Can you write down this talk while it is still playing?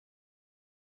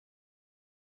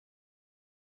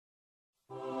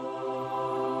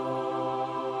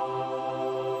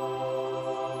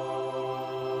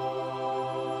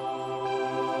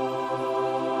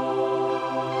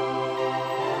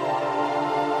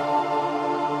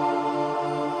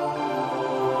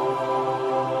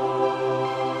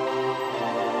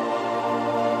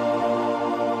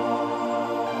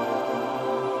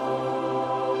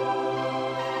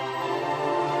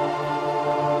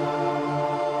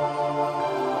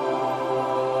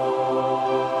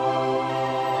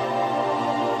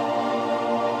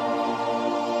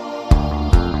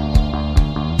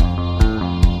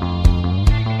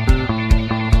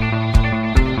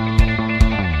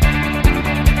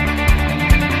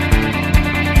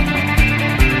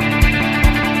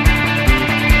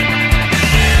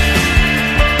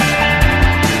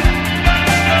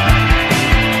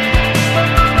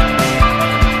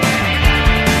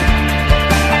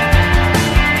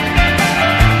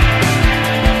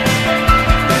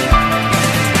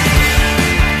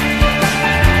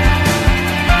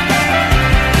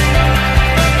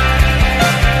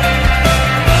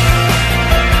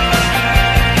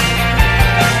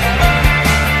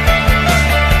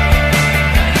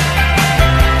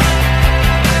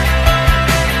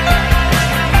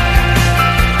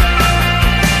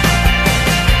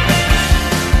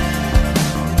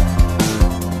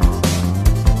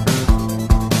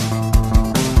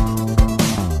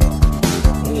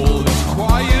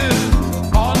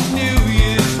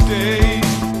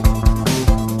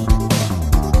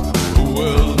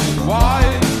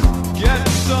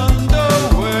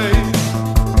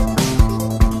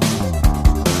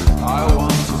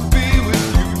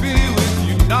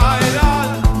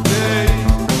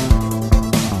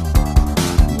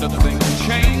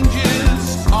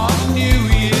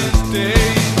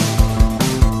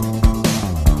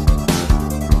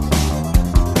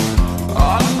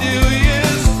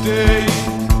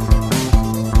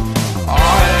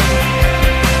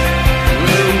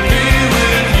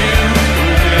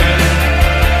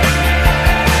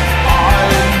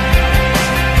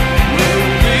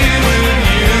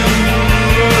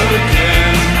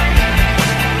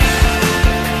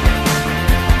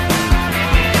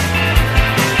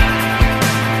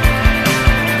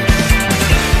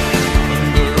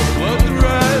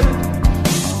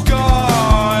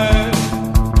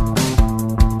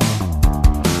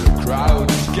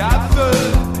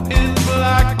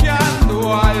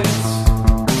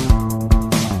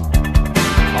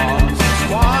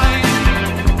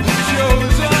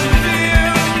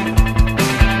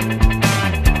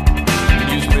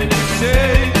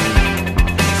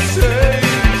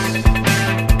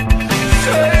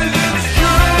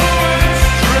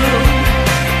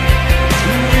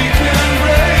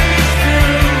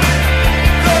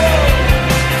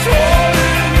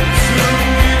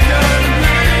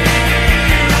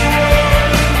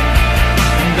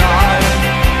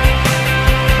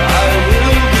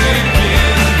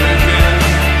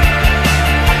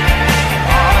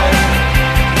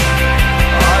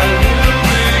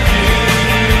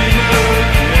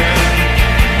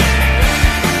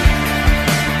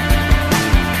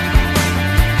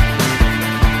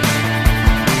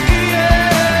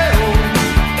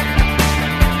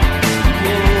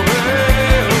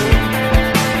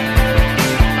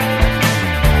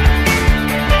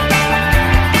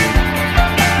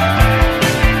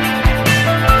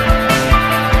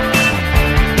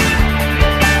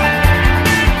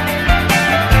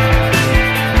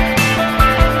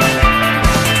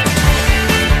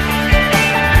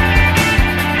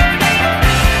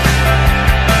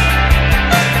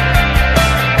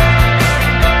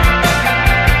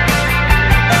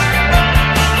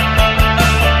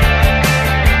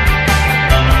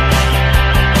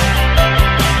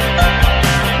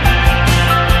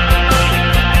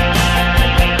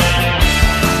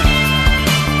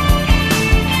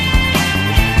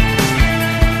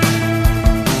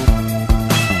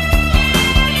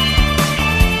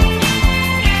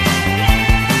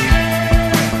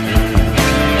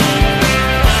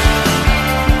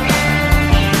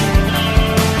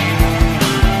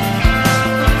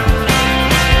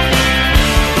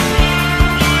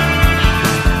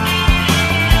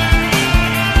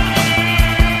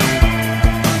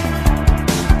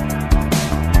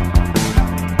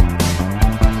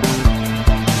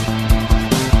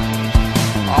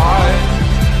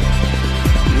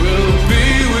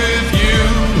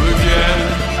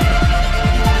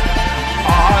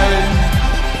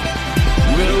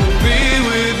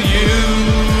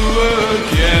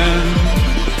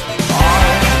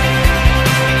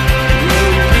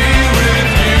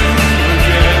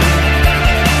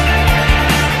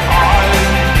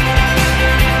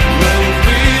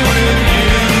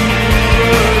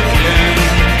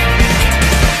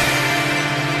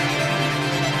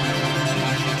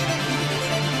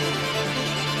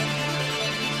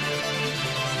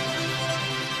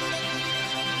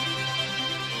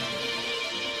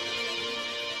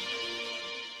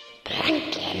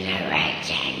Blank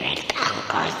Generation with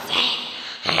Uncle Sam.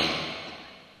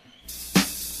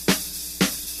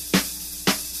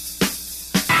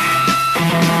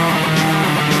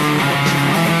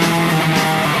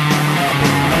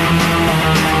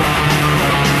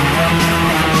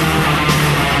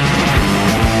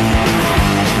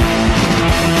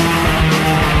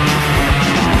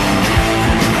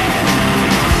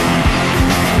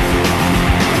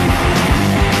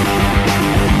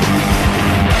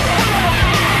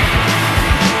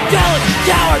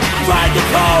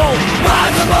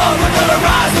 Rise above, we're gonna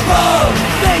rise above.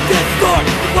 They distort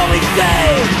what we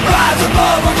say. Rise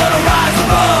above, we're gonna rise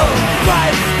above.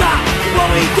 Try to stop what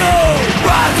we do.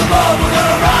 Rise above, we're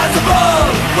gonna rise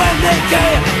above. When they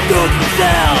can't do it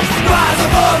themselves. Rise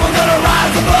above, we're gonna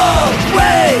rise above.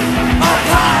 We are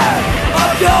tired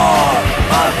of your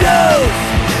abuse.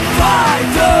 Try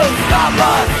to stop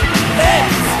us,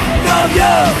 it's no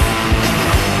use.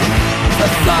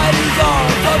 Society's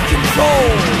out of control.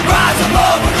 Rise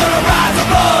above, we're gonna rise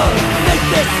above. Think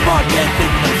they're smart, can't think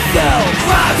themselves.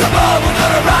 Rise above, we're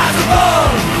gonna rise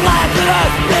above. Laugh at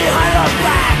us behind our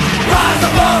back. Rise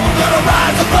above, we're gonna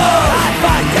rise above. I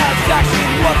find satisfaction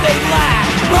in what they lack.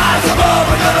 Rise above,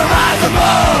 we're gonna rise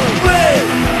above. We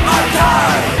are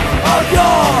tired of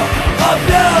your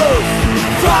abuse.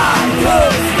 Try to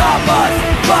stop us,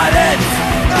 but it's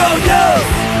no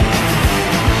use.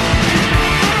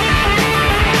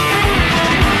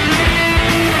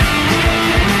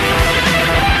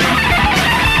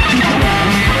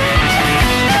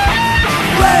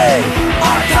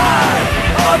 Are tired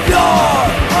of your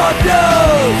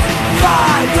abuse.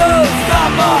 Try to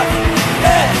stop us,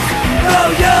 it's no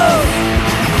use.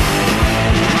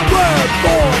 We're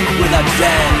born with a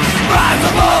chance. Rise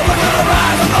above, we're gonna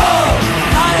rise above.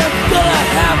 I am gonna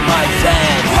have my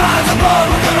chance. Rise above,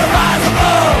 we're gonna rise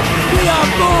above. We are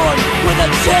born with a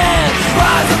chance.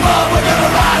 Rise above, we're gonna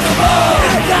rise above.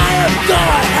 And I am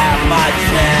gonna have my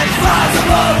chance. Rise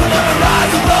above, we're gonna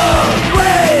rise above.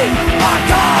 We are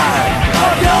tired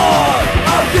of your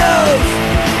abuse.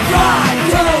 Try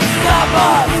to stop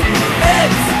us,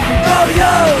 it's no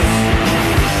use.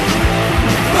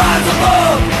 Rise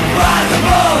above, rise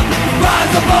above,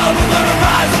 rise above. We're gonna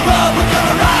rise above, we're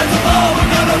gonna rise above,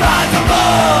 we're gonna rise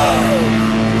above.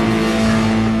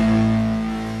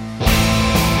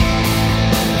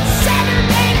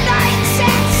 Saturday nights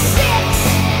at 6.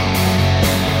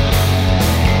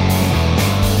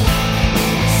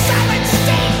 Solid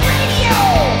State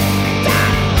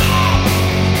Radio.net.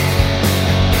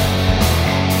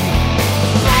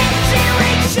 Blank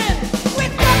Generation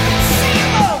with Uncle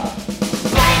Salem.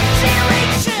 Blank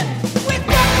Generation with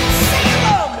Uncle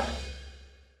Salem.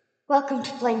 Welcome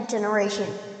to Blank Generation.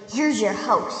 Here's your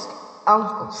host,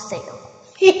 Uncle Salem.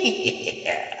 Hey,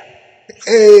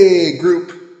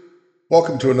 group.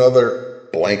 Welcome to another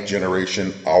Blank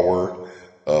Generation hour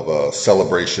of a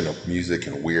celebration of music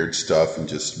and weird stuff and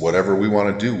just whatever we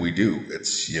want to do, we do.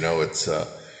 It's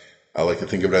I like to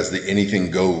think of it as the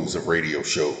anything goes of radio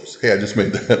shows. Hey, I just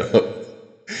made that up.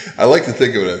 I like to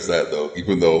think of it as that, though,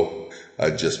 even though I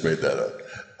just made that up.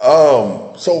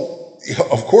 So,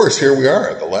 of course, here we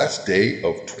are, the last day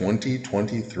of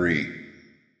 2023.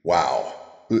 Wow.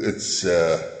 It's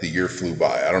the year flew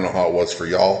by. I don't know how it was for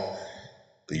y'all.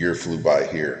 The year flew by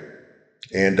here.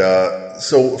 And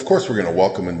so, of course, we're going to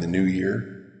welcome in the new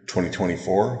year,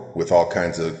 2024, with all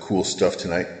kinds of cool stuff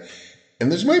tonight.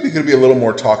 And there's maybe going to be a little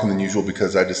more talking than usual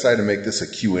because I decided to make this a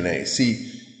Q&A. See,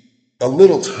 a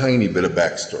little tiny bit of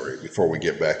backstory before we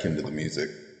get back into the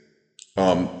music.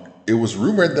 It was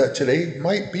rumored that today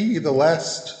might be the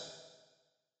last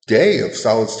day of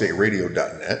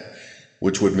SolidStateRadio.net,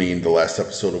 which would mean the last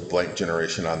episode of Blank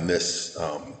Generation on this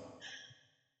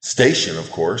station,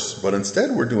 of course. But instead,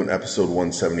 we're doing episode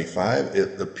 175.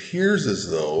 It appears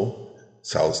as though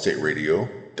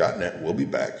SolidStateRadio.net will be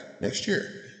back next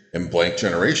year. And Blank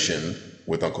Generation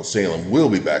with Uncle Salem will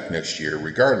be back next year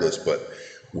regardless. But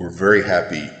we're very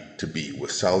happy to be with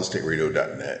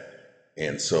SolidStateRadio.net.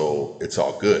 And so it's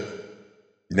all good.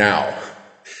 Now,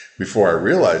 before I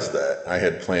realized that, I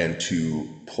had planned to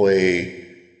play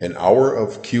an hour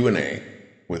of Q&A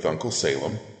with Uncle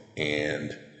Salem,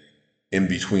 and in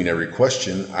between every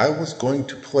question, I was going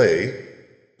to play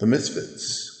the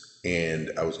Misfits,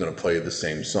 and I was going to play the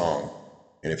same song.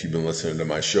 And if you've been listening to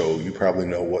my show, you probably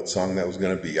know what song that was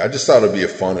going to be. I just thought it'd be a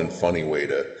fun and funny way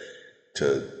to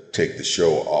take the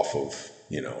show off of,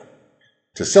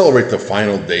 to celebrate the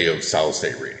final day of Solid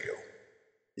State Radio,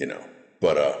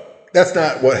 But that's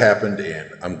not what happened,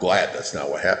 and I'm glad that's not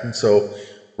what happened. So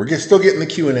we're still getting the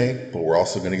Q&A, but we're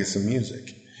also going to get some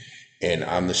music. And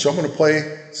on the show, I'm going to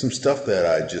play some stuff that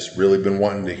I just really been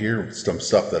wanting to hear, some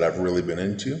stuff that I've really been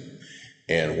into.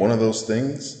 And one of those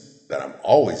things that I'm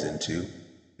always into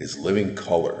is Living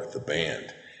Colour, the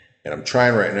band. And I'm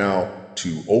trying right now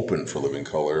to open for Living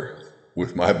Colour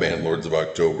with my band, Lords of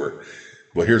October.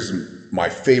 But here's my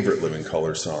favorite Living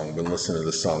Colour song. I've been listening to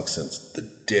this song since the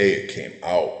day it came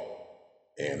out.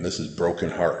 And this is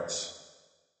Broken Hearts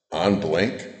on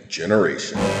Blank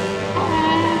Generation.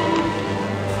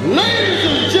 Ladies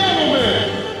and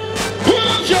gentlemen,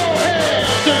 put your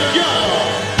hands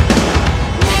together.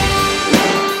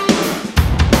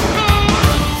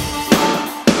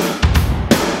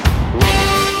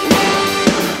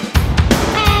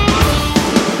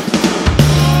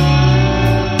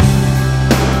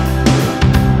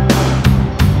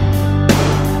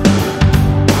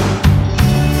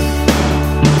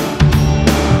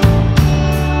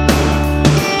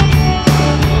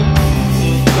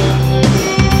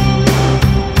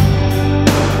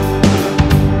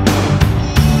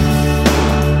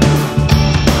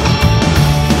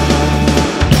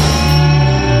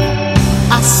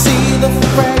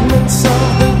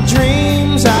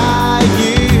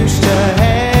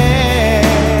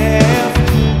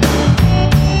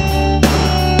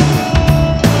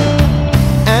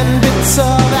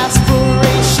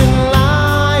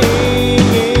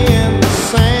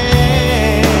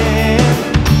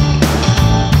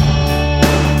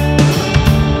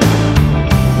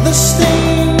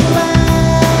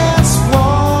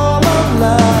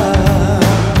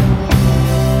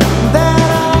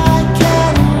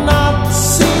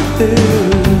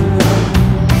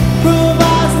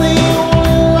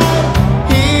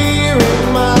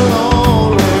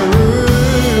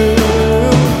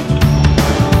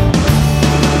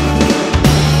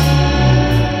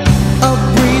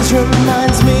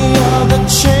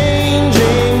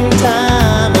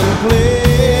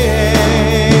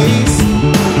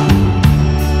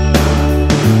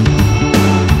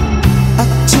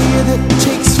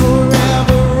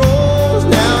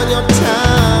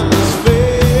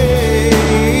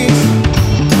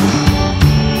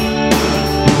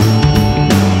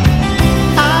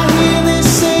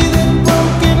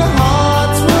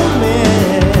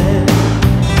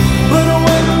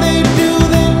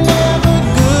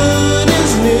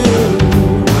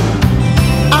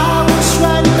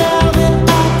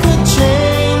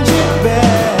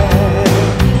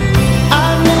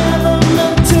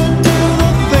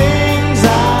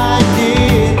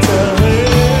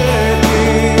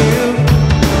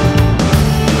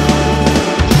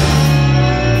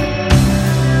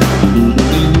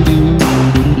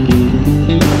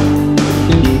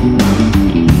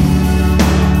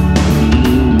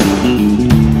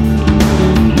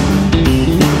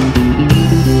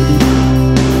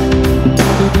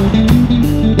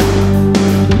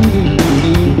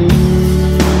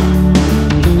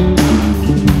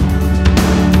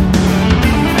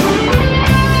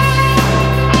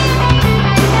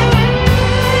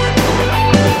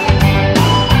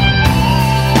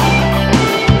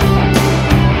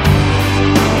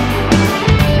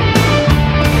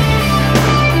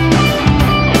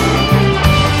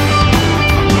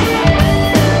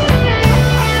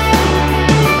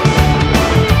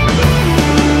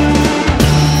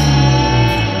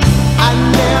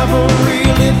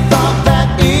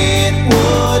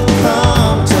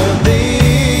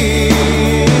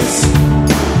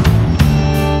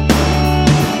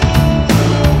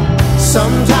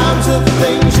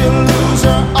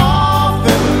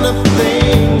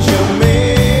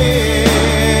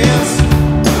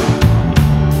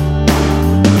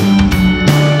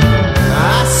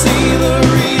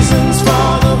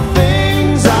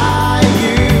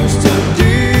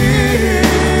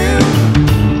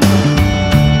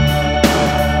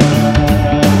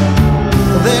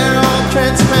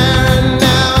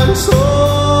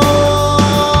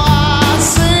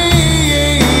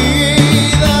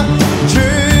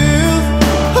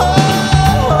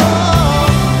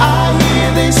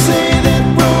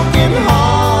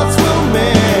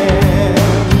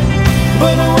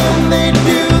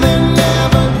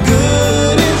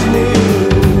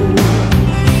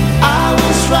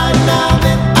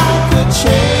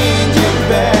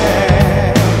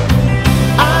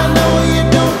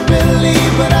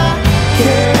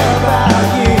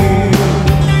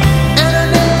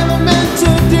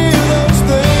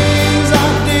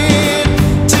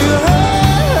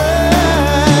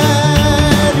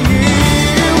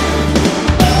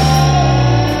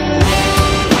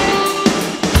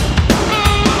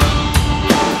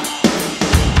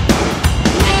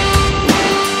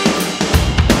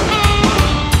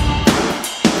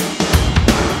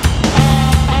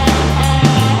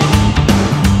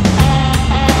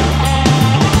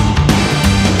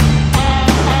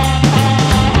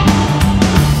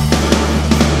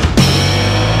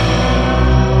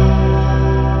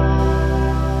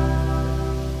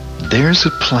 There's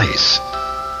a place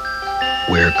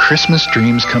where Christmas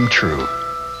dreams come true.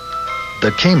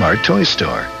 The Kmart Toy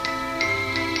Store,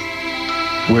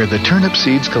 where the Turnip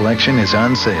Seeds collection is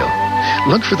on sale.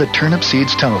 Look for the Turnip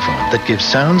Seeds telephone that gives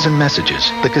sounds and messages,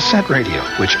 the cassette radio,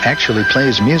 which actually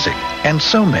plays music, and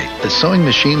Sewmate, the sewing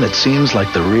machine that seems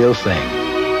like the real thing.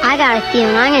 I got a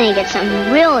feeling I'm going to get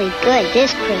something really good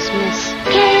this Christmas.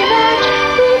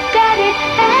 Kmart, we've got it,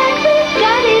 and we've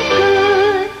got it good.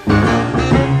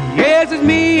 Yes, it's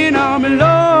me and I'm in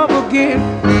love again.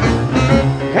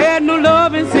 Had no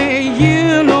love and say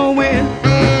you know when.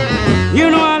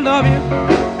 You know I love you,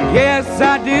 yes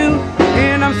I do.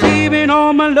 And I'm saving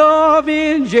all my love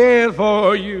in jail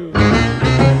for you.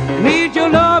 Need your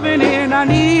loving and I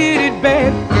need it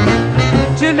bad.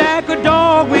 Just like a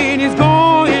dog when he's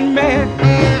going mad.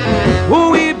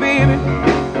 Ooh-wee, baby,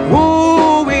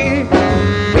 ooh-wee.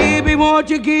 Baby, won't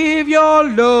you give your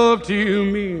love to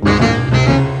me?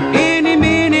 Any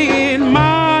minute and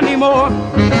money more.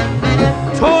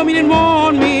 Told me you didn't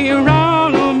want me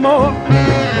around no more.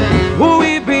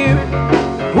 Ooh-wee, baby,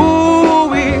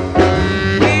 ooh-wee.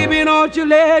 Baby, don't you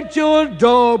let your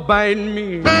dog bite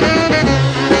me.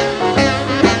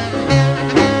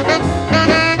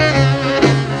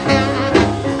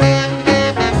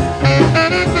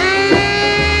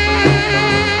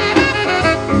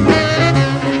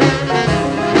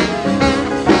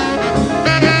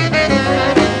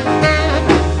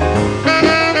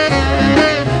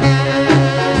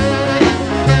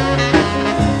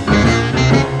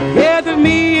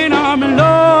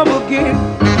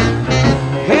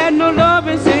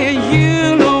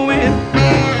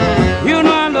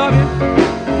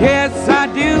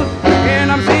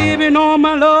 All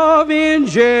my love in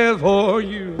jail for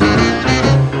you.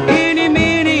 Any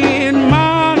minute and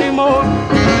money more.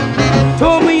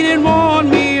 Told me you didn't want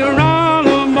me around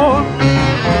no more.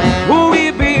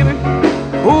 Ooh-wee, baby,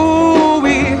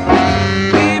 ooh-wee.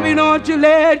 Baby, don't you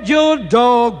let your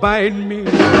dog bite me.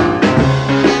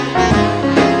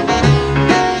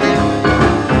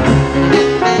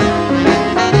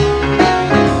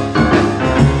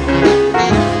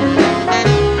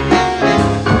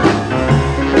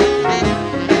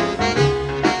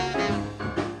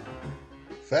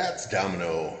 Fats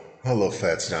Domino. I love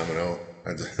Fats Domino.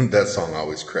 That song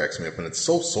always cracks me up, and it's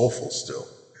so soulful still.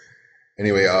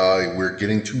 Anyway, we're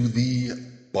getting to the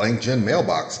Blank Gen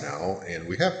mailbox now, and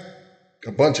we have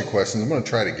a bunch of questions. I'm going to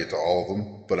try to get to all of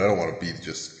them, but I don't want to be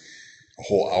just a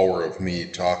whole hour of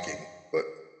me talking. But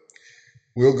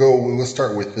we'll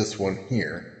start with this one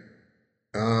here.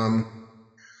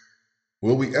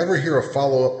 Will we ever hear a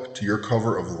follow-up to your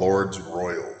cover of Lord's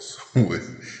Royals?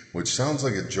 Which sounds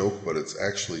like a joke, but it's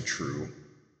actually true.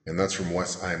 And that's from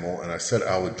Wes Eimel, and I said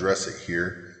I'll address it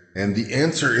here. And the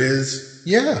answer is,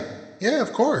 yeah,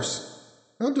 of course.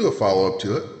 I'll do a follow-up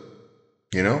to it.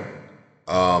 You know?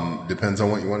 Depends on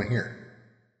what you want to hear.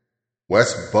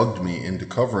 Wes bugged me into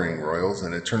covering Royals,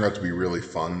 and it turned out to be really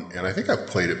fun. And I think I've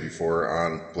played it before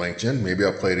on Blank Gen. Maybe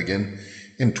I'll play it again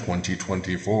in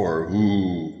 2024.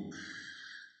 Ooh.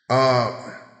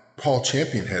 Paul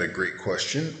Champion had a great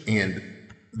question, and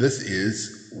this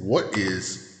is, what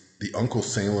is the Uncle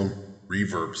Salem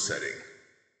reverb setting?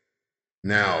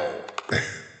 Now,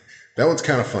 that one's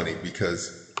kind of funny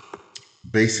because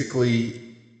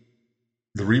basically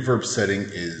the reverb setting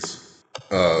is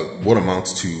what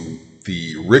amounts to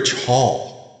the Rich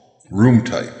Hall room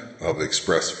type of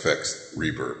Express Effects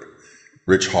reverb.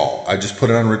 Rich Hall. I just put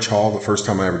it on Rich Hall the first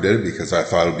time I ever did it because I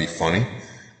thought it would be funny.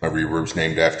 My reverb's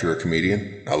named after a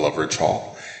comedian. I love Rich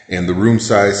Hall. And the room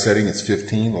size setting is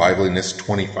 15, liveliness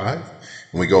 25,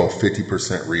 and we go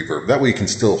 50% reverb. That way you can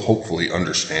still hopefully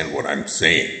understand what I'm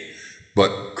saying,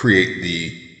 but create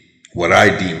what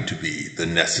I deem to be the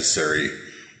necessary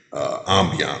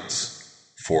ambiance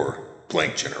for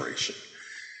Blank Generation.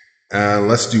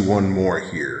 Let's do one more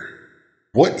here.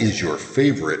 What is your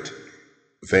favorite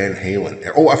Van Halen?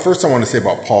 First I want to say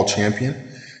about Paul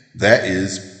Champion. That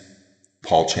is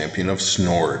Paul Champion of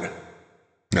Snord.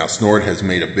 Now, Snord has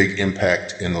made a big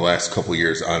impact in the last couple of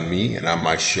years on me and on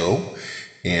my show.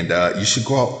 And you should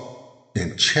go out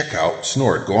and check out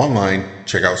Snord. Go online,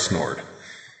 check out Snord.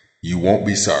 You won't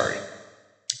be sorry.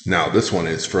 Now, this one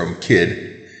is from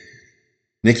Kid.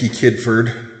 Nikki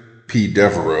Kidford P.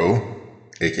 Devereaux,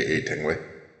 a.k.a. Tengway.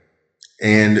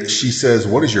 And she says,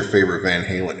 what is your favorite Van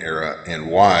Halen era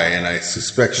and why? And I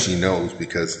suspect she knows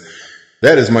because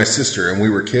that is my sister. And we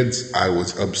were kids. I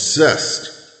was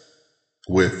obsessed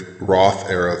with Roth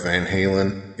era Van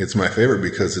Halen. It's my favorite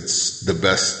because it's the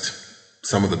best,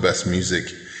 some of the best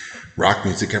music, rock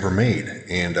music ever made.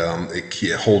 And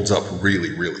it holds up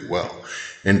really, really well.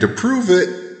 And to prove it,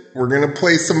 we're going to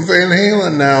play some Van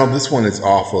Halen now. This one is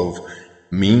off of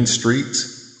Mean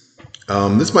Streets.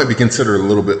 This might be considered a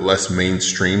little bit less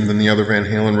mainstream than the other Van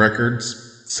Halen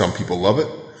records. Some people love it.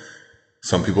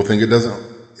 Some people think it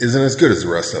isn't as good as the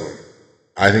rest of them.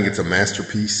 I think it's a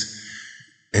masterpiece.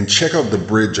 And check out the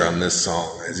bridge on this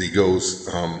song as he goes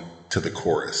to the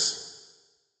chorus.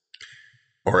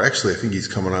 Or actually, I think he's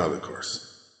coming out of the chorus.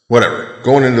 Whatever.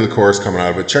 Going into the chorus, coming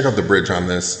out of it. Check out the bridge on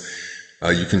this.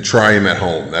 You can try him at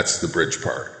home. That's the bridge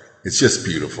part. It's just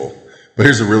beautiful. But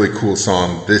here's a really cool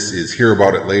song. This is Hear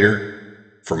About It Later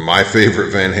from my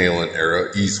favorite Van Halen era,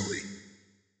 easily.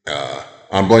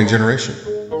 On Blank Generation.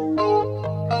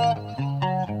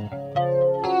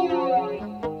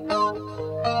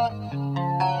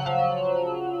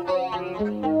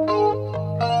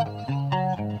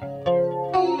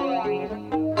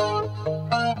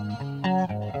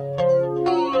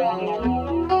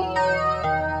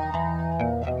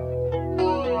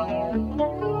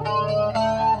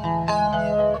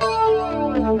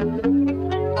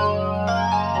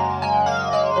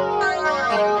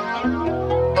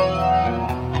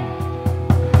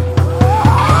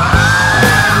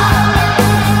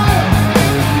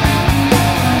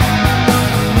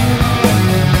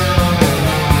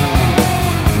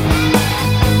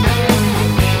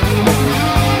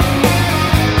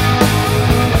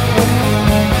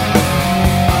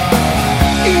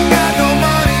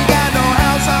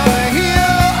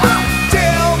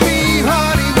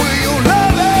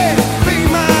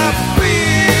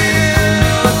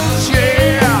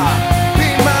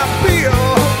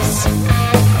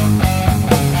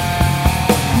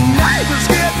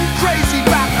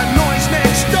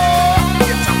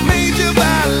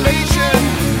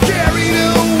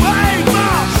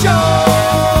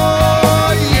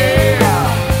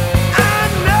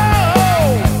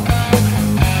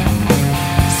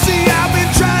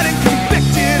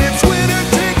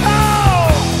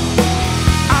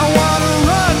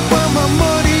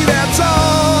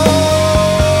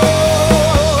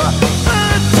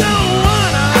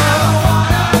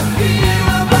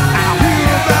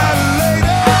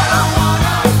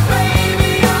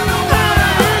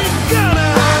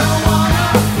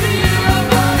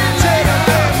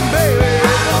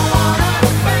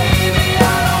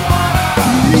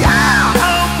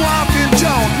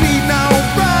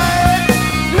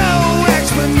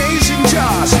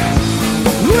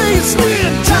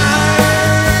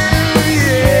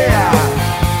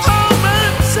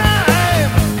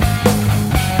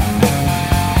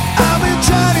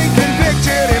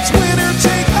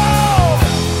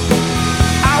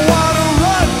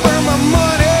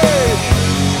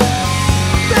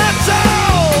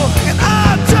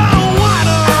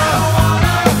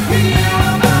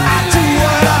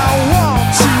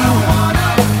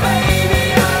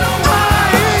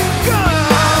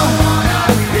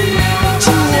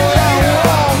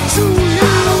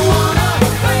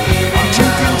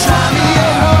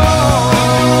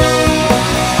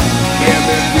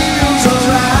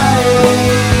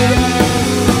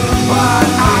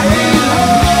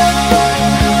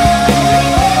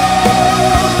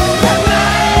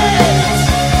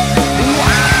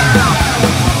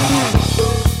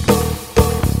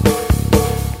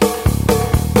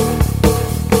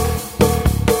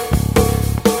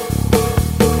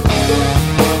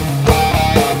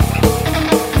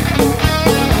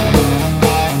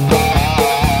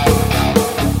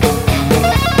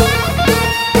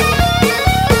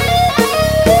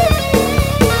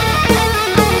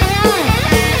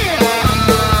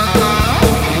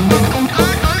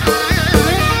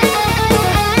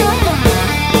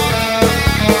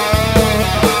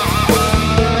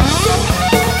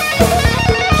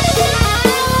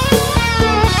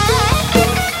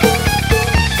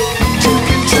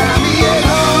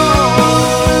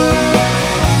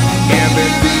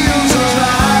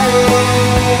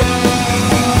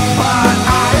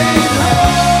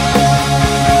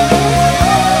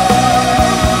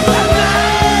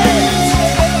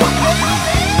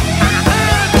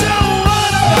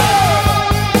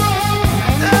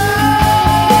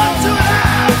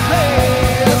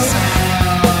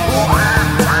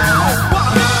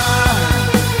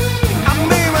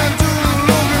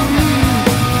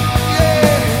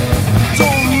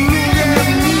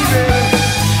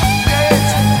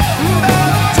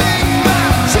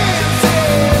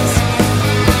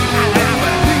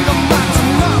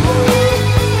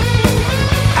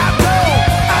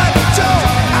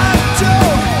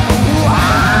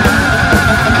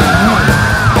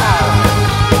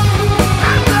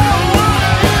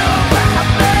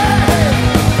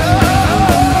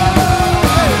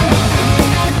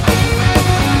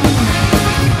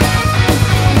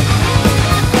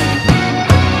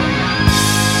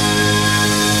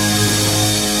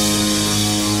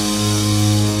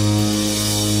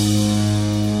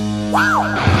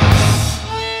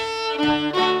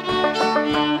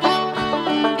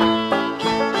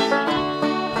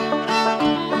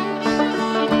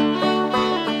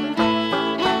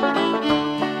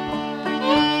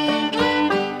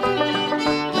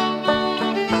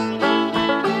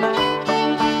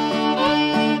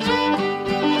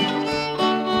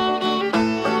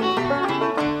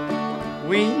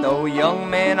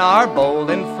 are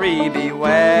bold and free.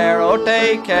 Beware, oh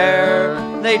take care.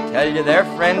 They tell you they're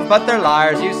friends, but they're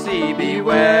liars, you see.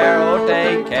 Beware, oh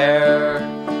take care.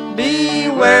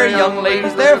 Beware, young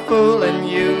ladies, they're fooling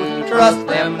you. Trust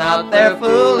them not, they're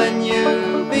fooling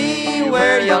you.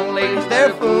 Beware, young ladies,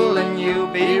 they're fooling you.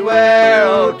 Beware,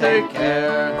 oh take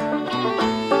care.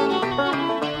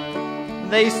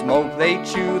 They smoke, they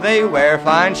chew, they wear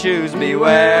fine shoes.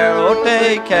 Beware, oh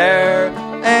take care.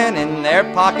 And in their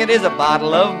pocket is a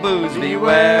bottle of booze.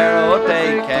 Beware, oh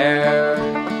take care.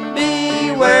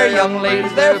 Beware, young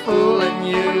ladies, they're fooling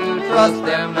you. Trust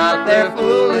them not, they're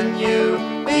fooling you.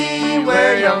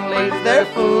 Beware, young ladies, they're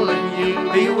fooling you.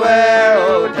 Beware,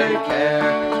 oh take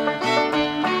care.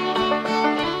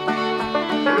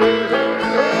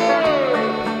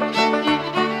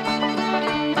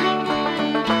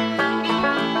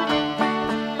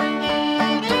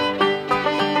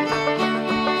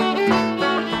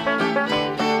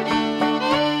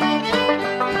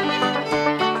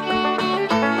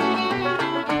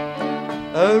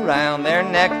 Around their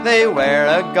neck they wear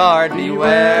a guard.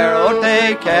 Beware, oh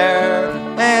take care.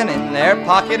 And in their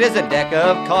pocket is a deck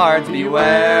of cards.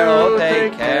 Beware, oh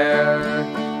take care.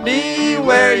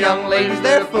 Beware, young ladies,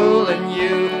 they're fooling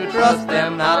you. Trust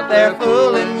them not, they're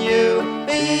fooling you.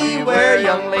 Beware,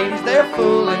 young ladies, they're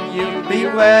fooling you.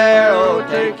 Beware, oh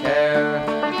take care.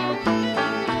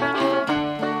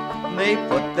 They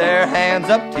put their hands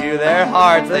up to their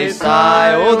hearts. They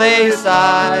sigh, oh they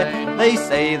sigh. They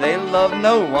say they love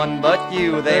no one but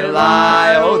you. They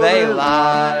lie, oh they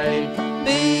lie.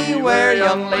 Beware,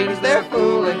 young ladies, they're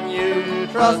fooling you.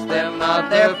 Trust them not,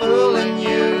 they're fooling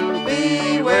you.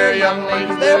 Beware, young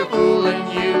ladies, they're fooling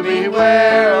you.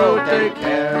 Beware, oh take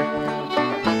care.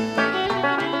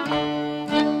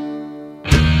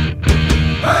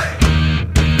 Hey,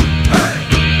 hey,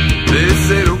 this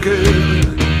little girl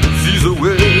sees a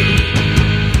world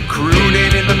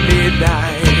crooning in the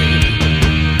midnight.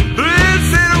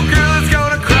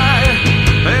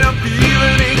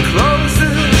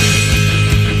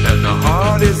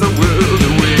 Is a world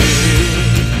away.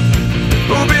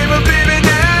 Oh, baby, baby,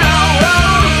 now.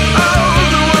 Oh, oh,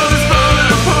 the world is falling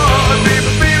apart. Baby,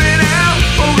 baby, now.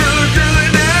 Oh, girl, girl,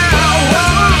 now.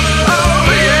 Oh, oh,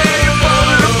 yeah, you're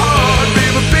falling apart.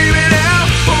 Baby, baby, now.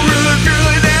 Oh, girl,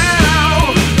 girl,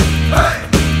 now. Hey,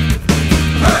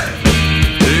 hey.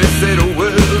 This little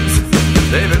world's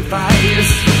living fires.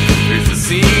 There's a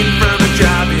scene from a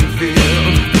jobbing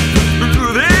field.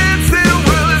 This little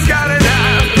world has got it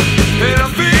out. And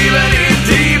I'm feeling it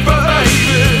deeper,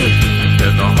 even.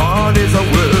 And the heart is a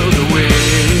world away.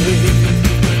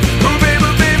 Oh, baby,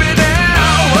 baby,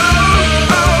 now. Oh,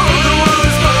 oh, the world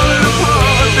is falling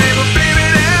apart. Baby, baby,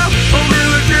 now. Oh,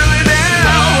 really, really,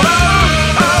 now.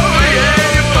 Oh, oh,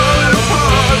 yeah, you're falling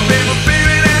apart. Baby,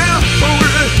 baby, now. Oh,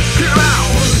 really, come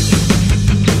out.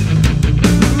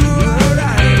 All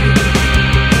right.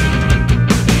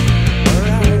 All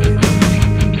right.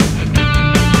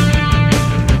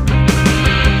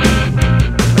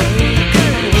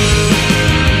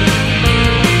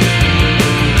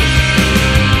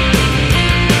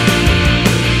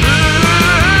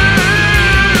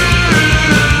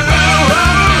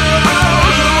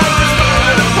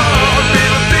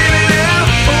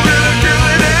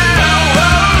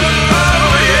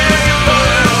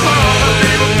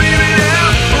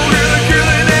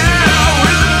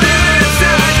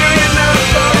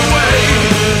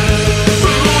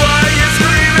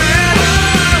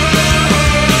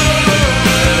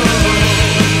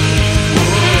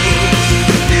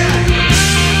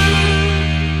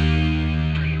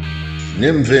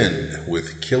 Nim Vind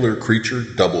with Killer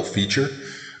Creature double feature.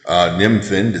 Nim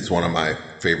Vind is one of my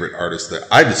favorite artists that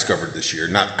I discovered this year.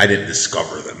 I didn't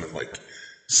discover them and like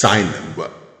sign them,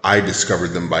 but I discovered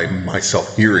them by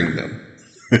myself hearing them.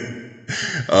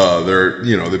 They've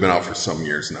been out for some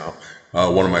years now.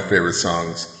 One of my favorite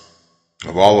songs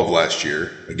of all of last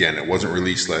year, again, it wasn't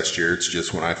released last year, it's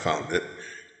just when I found it,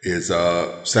 is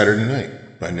Saturday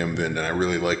Night by Nim Vind, and I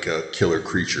really like Killer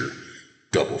Creature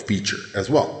double feature as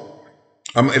well.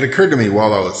 It occurred to me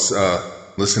while I was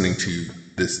listening to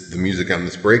the music on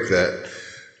this break that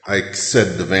I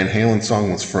said the Van Halen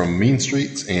song was from Mean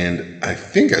Streets, and I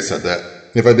think I said that.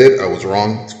 If I did, I was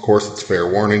wrong. Of course, it's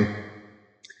Fair Warning.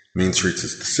 Mean Streets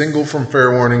is the single from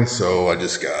Fair Warning, so I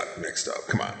just got mixed up.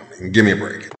 Come on, give me a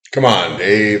break. Come on,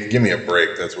 Dave, give me a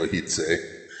break. That's what he'd say.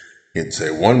 He'd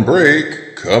say, one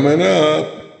break coming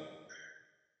up.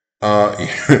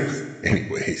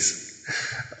 Anyways.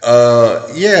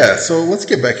 So let's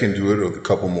get back into it with a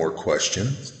couple more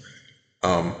questions.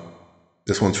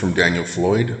 This one's from Daniel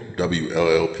Floyd,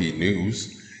 WLLP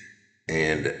News,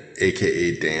 and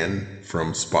aka Dan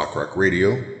from Spock Rock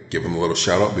Radio. Give him a little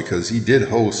shout out because he did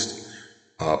host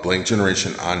Blank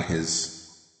Generation on his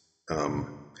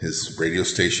radio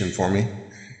station for me.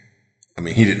 I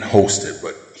mean, he didn't host it,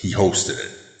 but he hosted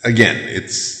it. Again,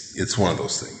 it's one of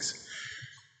those things.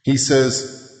 He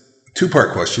says,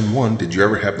 2-part question. 1, did you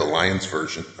ever have the Lions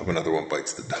version of Another One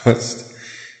Bites the Dust?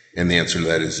 And the answer to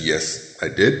that is yes, I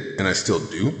did, and I still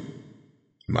do.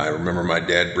 I remember my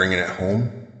dad bringing it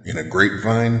home in a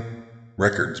Grapevine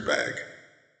Records bag.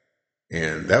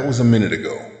 And that was a minute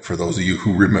ago. For those of you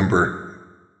who remember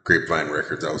Grapevine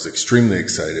Records, I was extremely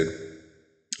excited.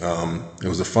 It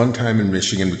was a fun time in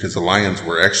Michigan because the Lions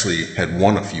had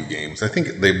won a few games. I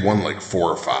think they won like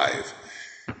 4 or 5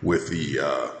 with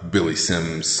the Billy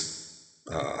Sims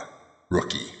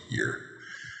rookie year.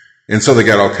 And so they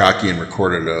got all cocky and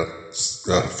recorded a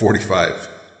 45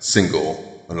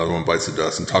 single, Another One Bites the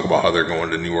Dust, and talk about how they're going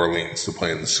to New Orleans to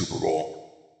play in the Super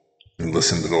Bowl and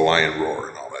listen to the Lion roar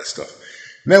and all that stuff.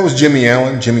 And that was Jimmy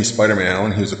Allen, Jimmy Spider-Man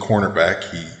Allen. He was a cornerback.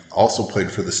 He also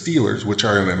played for the Steelers, which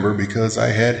I remember because I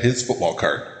had his football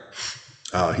card.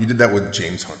 He did that with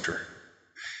James Hunter.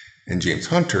 And James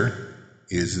Hunter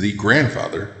is the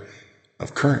grandfather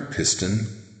of current Piston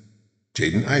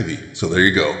Jaden Ivey. So there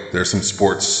you go. There's some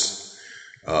sports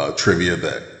trivia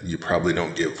that you probably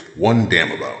don't give one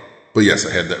damn about. But yes,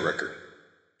 I had that record.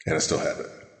 And I still have it.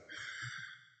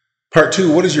 Part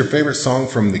 2, what is your favorite song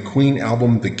from the Queen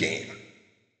album, The Game?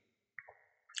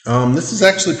 This is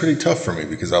actually pretty tough for me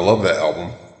because I love that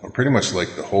album. I pretty much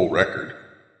like the whole record.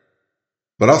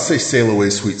 But I'll say Sail Away,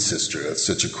 Sweet Sister. That's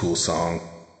such a cool song.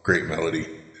 Great melody.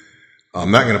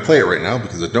 I'm not going to play it right now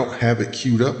because I don't have it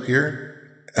queued up here.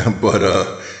 But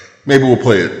maybe we'll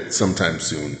play it sometime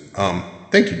soon.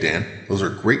 Thank you, Dan. Those are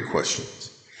great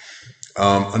questions.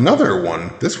 Another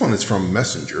one. This one is from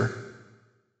Messenger.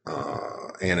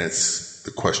 And it's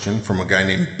the question from a guy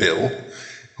named Bill,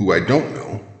 who I don't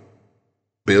know.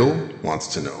 Bill wants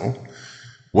to know,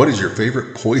 what is your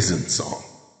favorite Poison song?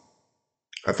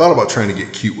 I thought about trying to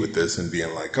get cute with this and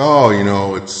being like,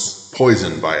 oh, it's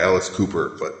Poison by Alice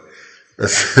Cooper, but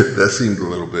that seemed a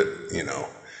little bit,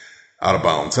 out of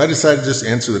bounds. I decided to just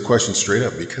answer the question straight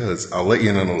up because I'll let you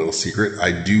in on a little secret.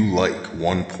 I do like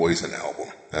one Poison album.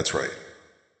 That's right.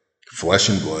 Flesh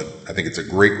and Blood. I think it's a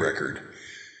great record.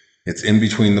 It's in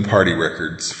between the party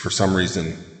records. For some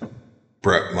reason,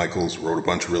 Bret Michaels wrote a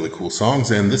bunch of really cool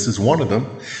songs, and this is one of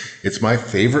them. It's my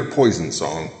favorite Poison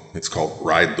song. It's called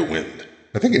Ride the Wind.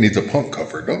 I think it needs a punk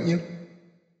cover, don't you?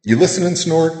 You listening,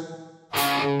 Snort?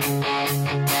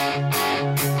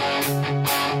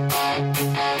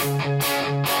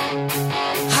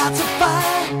 Hearts of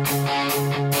fire,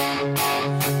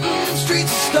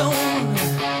 streets of stone,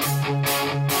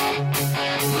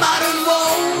 modern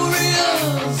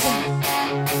warriors,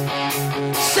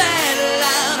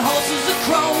 satellite horses of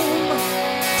chrome,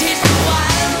 taste the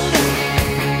wild,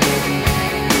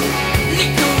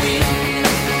 lick the wind,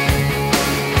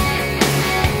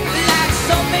 like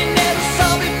something never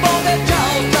saw before. Their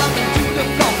jaws dropping to the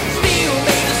floor, steel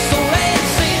made of soul and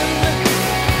sin,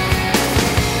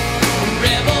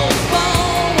 rebels born.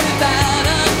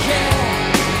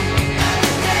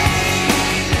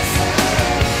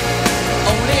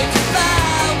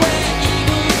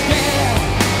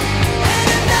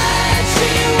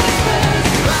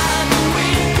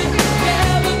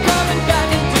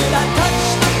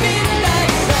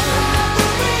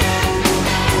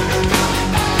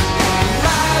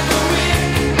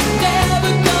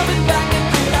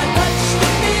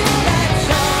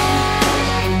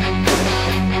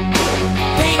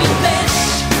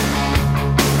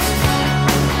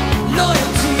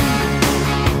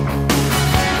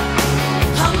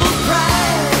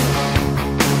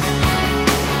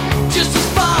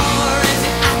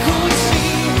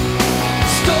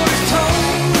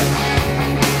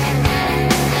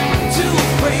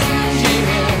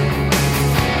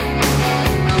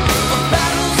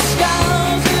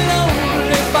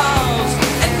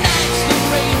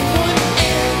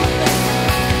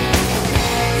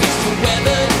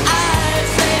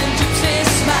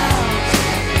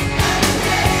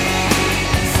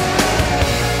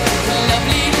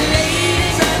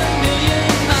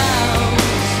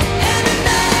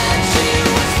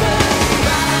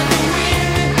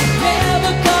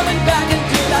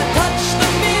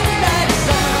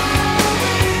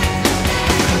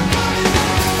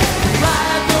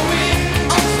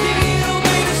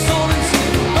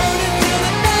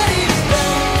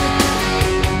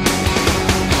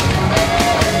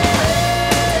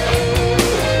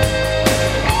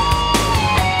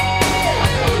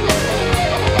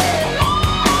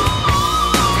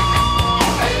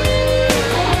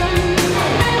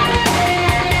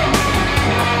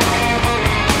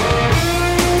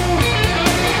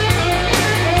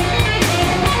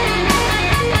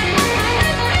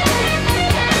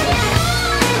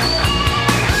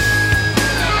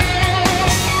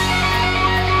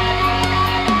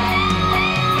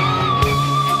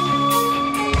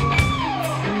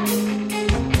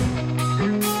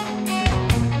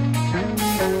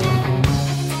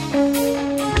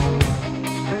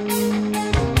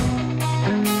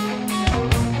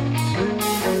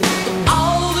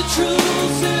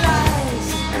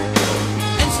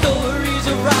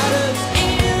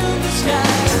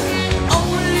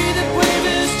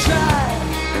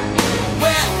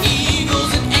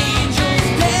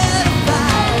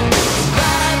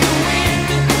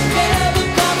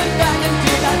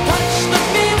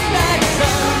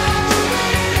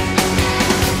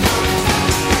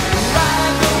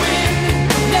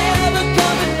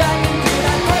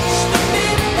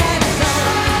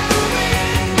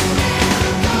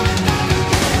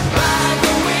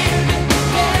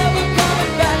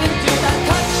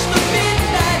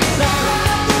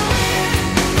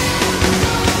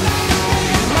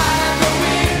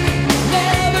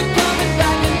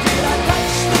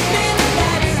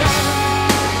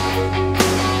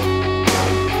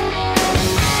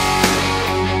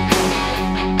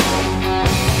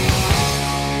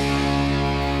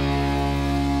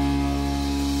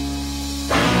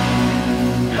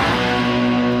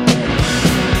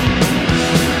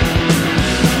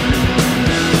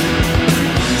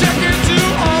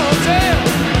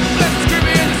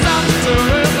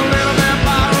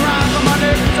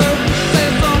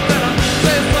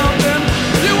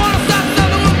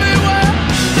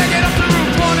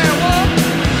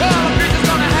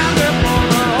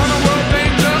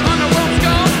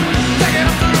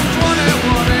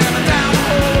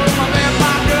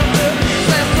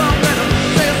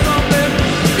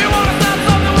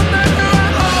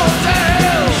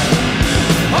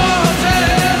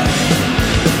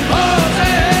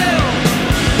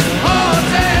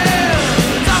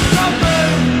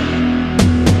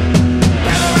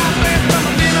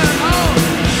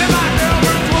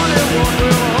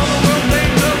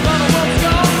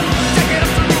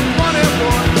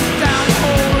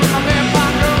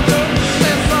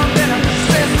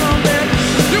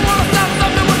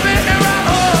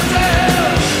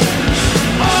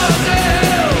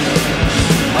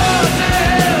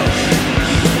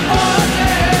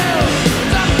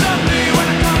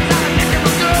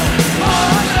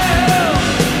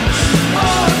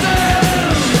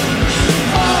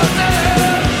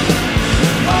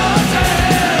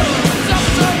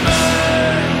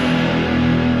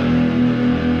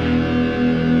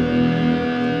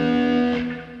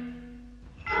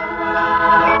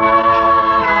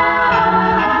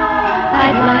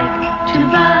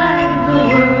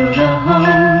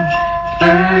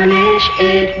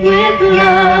 with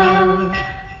love.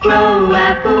 Grow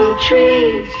apple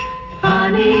trees,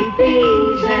 honey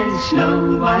bees, and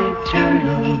snow white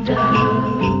turtle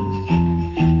doves.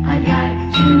 I'd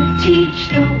like to teach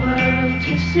the world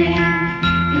to sing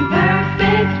in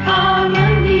perfect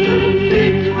harmony.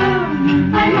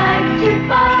 I'd like to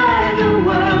buy the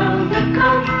world a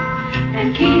coat and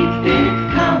keep it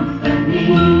company.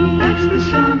 That's the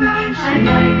song I'd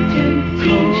like to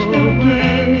teach the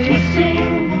world to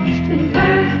sing in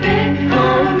perfect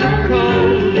harmony.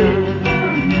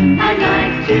 I'd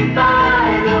like to buy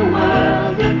the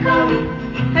world a coat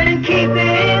and keep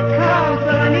it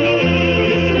company.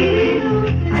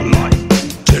 I'd like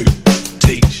to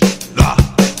teach the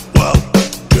world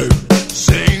to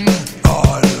sing.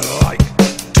 I'd like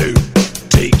to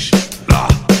teach the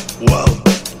world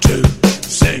to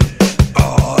sing.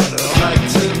 I'd like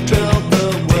to build the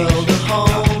world a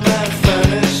home and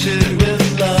furnish it with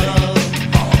love.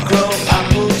 Grow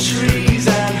apple trees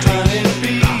and honey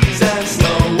bees and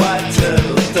snow white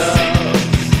turtle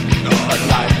doves. I'd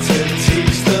like to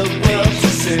teach the world to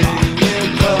sing in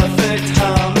perfect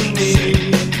harmony.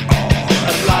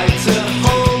 I'd like to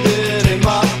hold it in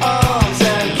my arms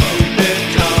and keep it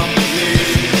company.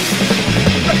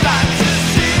 I'd like to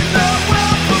see the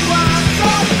world for once,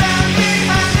 all standing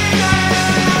hand in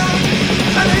hand,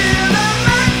 and hear the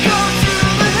men go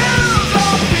through the hills,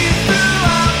 all peace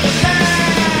throughout the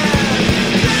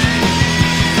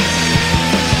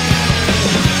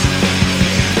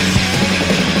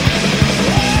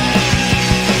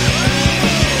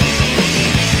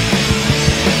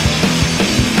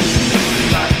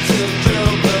I'd like to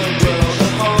build the world a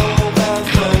home and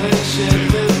furnish it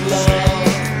with love.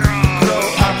 Grow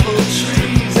apple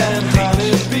trees and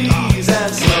honey bees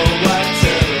and snow white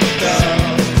turtle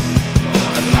doves.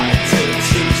 I'd like to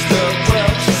teach the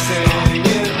world to sing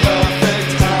in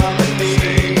perfect harmony.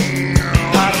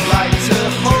 I'd like to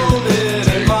hold it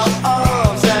in my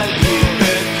arms and keep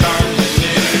it company.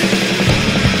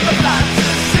 I'd like to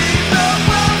see the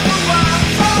world for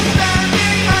once, all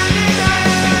standing hand in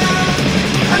hand,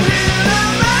 and hear the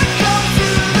men go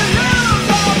through the hills,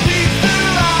 all peace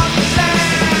throughout the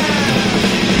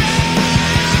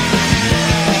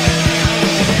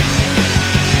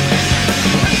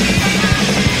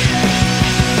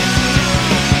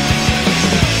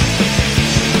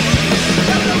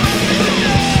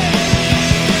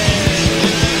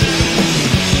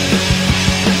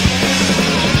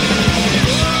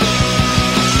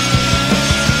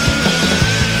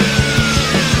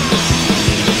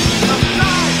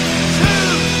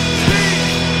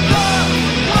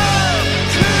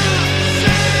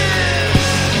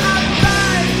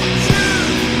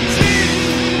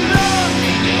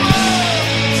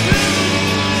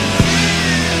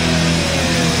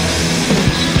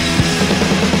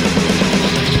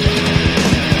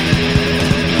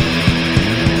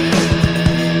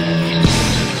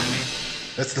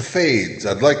That's the Fades.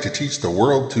 I'd like to teach the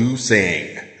world to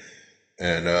sing.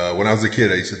 And when I was a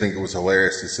kid, I used to think it was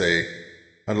hilarious to say,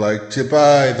 I'd like to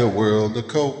buy the world a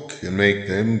Coke and make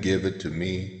them give it to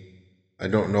me. I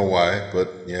don't know why, but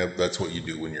yeah, that's what you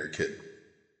do when you're a kid.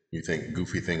 You think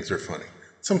goofy things are funny.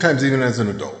 Sometimes even as an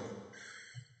adult.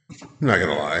 I'm not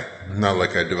going to lie. Not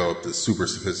like I developed this super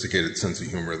sophisticated sense of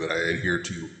humor that I adhere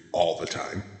to all the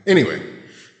time. Anyway,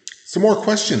 some more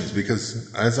questions,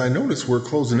 because as I notice, we're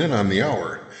closing in on the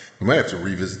hour. We might have to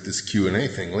revisit this Q&A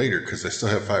thing later, because I still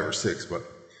have 5 or 6, but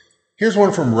here's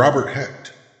one from Robert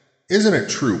Hecht. Isn't it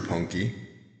true, Punky?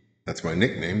 That's my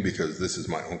nickname, because this is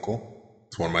my uncle.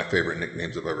 It's one of my favorite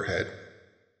nicknames I've ever had.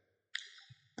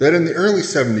 That in the early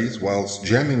 70s, whilst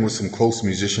jamming with some close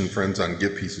musician friends on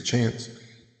Give Peace a Chance,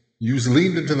 you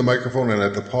leaned into the microphone and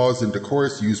at the pause into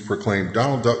chorus, you proclaimed,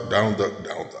 Donald Duck, Donald Duck,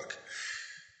 Donald Duck.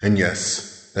 And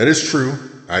yes, that is true.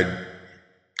 I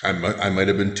might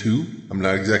have been 2. I'm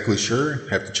not exactly sure.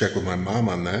 Have to check with my mom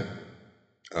on that.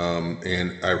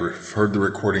 And I've heard the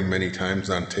recording many times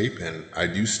on tape, and I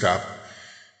do stop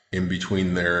in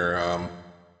between their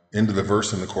into the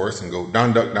verse and the chorus and go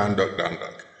Don Duck, Don Duck, Don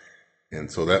Duck. And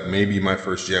so that may be my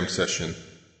first jam session.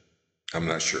 I'm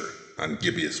not sure. On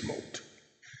Gibeus Moat.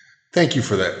 Thank you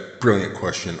for that brilliant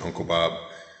question, Uncle Bob.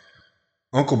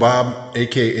 Uncle Bob,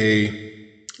 a.k.a.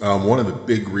 One of the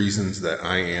big reasons that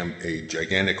I am a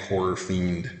gigantic horror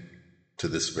fiend to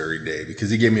this very day, because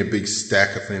he gave me a big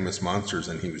stack of famous monsters,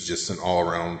 and he was just an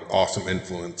all-around awesome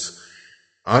influence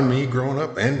on me growing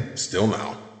up and still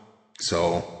now.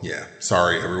 So, yeah,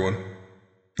 sorry, everyone.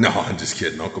 No, I'm just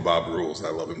kidding. Uncle Bob rules. I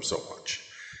love him so much.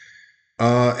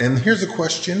 And here's a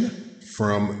question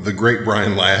from the great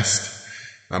Brian Last.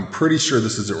 I'm pretty sure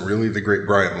this isn't really the great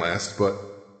Brian Last, but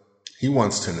he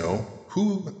wants to know,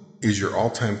 who is your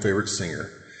all-time favorite singer,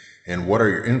 and what are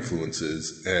your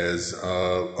influences as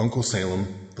Uncle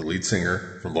Salem, the lead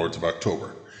singer from Lords of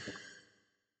October?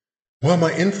 Well,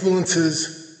 my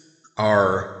influences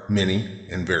are many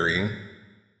and varying.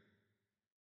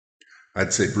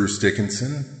 I'd say Bruce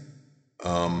Dickinson,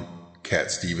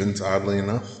 Cat Stevens, oddly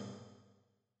enough,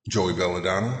 Joey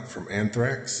Belladonna from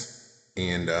Anthrax,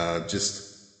 and just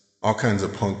all kinds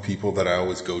of punk people that I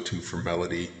always go to for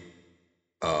melody.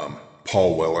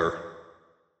 Paul Weller.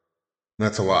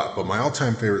 That's a lot, but my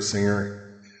all-time favorite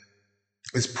singer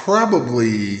is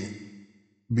probably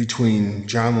between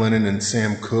John Lennon and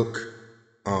Sam Cooke.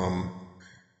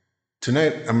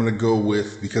 Tonight I'm going to go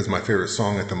with, because my favorite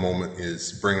song at the moment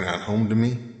is Bring It On Home to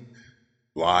Me,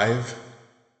 live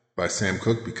by Sam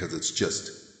Cooke, because it's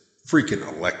just freaking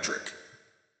electric.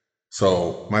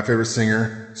 So my favorite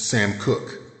singer, Sam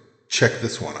Cooke. Check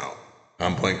this one out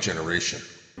on Blank Generation.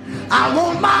 I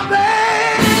want my baby.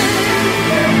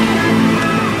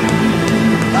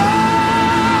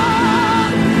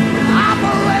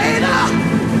 Operator.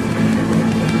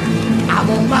 I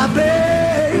want my baby.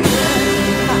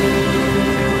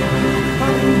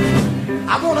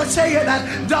 I want to tell you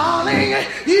that, darling,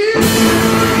 you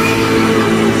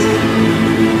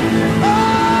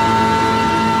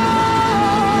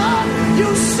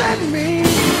sent me.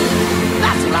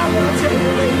 That's what I want to tell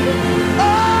you, baby.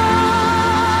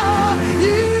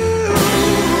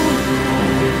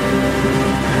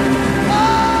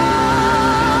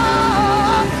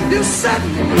 You sent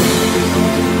me.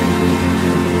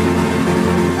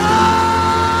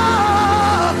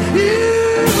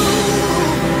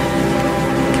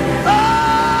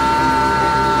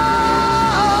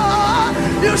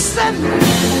 You sent me.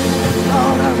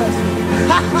 Oh,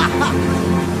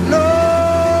 no.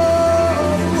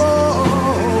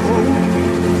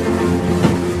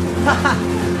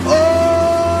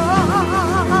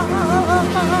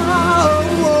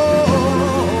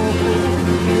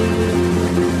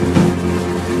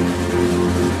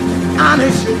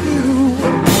 Honest you do.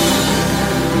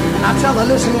 I tell her,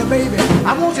 listen here, baby,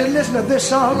 I want you to listen to this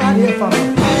song right here for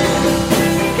me.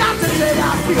 Got to tell you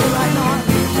how I feel right now.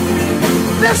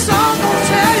 This song gonna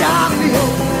tell you how I feel.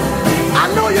 I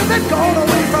know you've been gone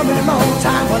away from me a long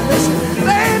time, but listen,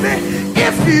 baby,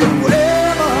 if you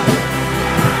ever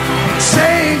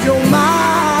change your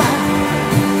mind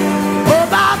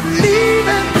about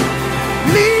leaving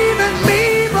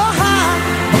me behind,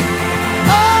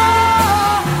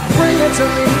 oh, bring it to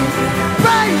me.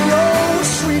 Bring your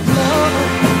sweet love.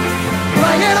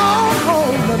 Bring it on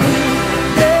home to me.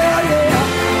 Yeah, yeah.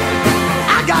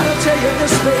 I gotta tell you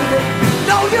this, baby.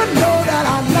 Don't you know that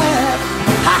I laughed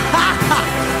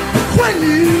when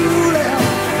you left?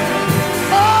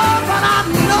 Oh, but I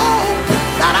know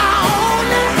that I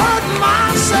only hurt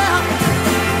myself.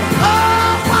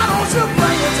 Oh, why don't you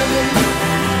bring it to me?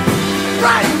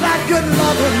 Bring that good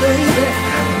loving, baby.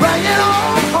 Bring it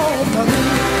on home to me.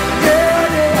 Yeah,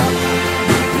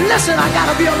 yeah. Listen, I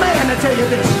gotta be a man to tell you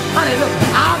this. Honey, look,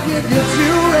 I'll give you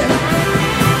jewelry.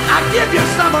 I'll give you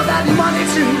some of that money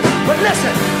too. But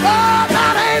listen, oh,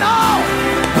 that ain't all.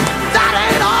 That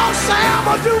ain't all Sam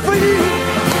will do for you.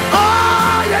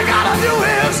 All you gotta do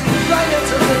is bring it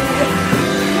to me.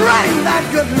 Bring that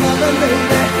good loving,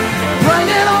 baby. Bring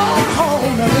it on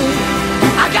home to me.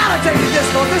 I gotta tell you this,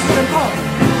 though, this is important.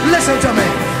 Listen to me.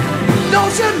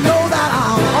 Don't you know that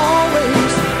I'll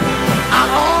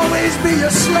always be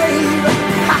a slave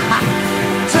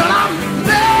till I'm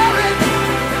buried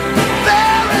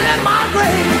in my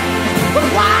grave. But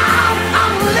while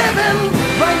I'm living,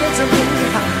 bring it to me.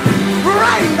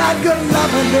 Bring that good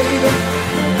loving, baby.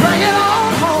 Bring it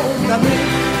on home to me.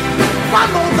 One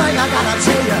more thing I gotta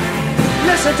tell you.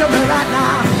 Listen to me right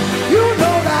now. You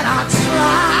know that I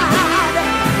tried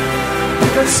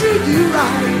to treat you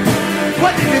right.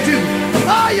 What did you do?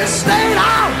 Oh, you stayed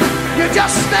out. You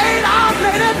just stayed out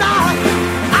late at night.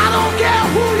 I don't care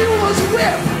who you was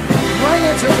with. Bring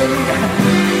it to me.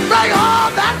 Bring all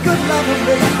that good loving,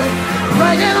 baby.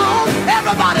 Bring it on.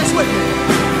 Everybody's with me.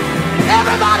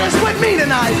 Everybody's with me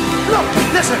tonight. Look,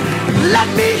 listen. Let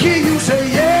me hear you say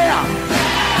yeah.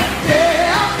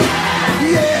 Yeah.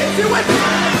 Yeah. If you're with me.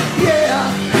 Yeah.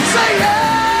 Say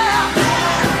yeah.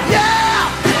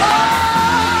 Yeah.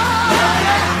 Oh,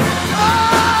 yeah.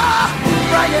 Oh,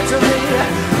 bring it to me.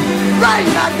 Bring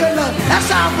that good love. That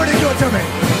sounds pretty good to me.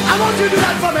 I want you to do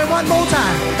that for me one more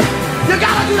time. You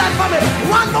gotta do that for me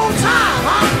one more time,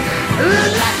 huh?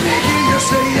 Let me hear you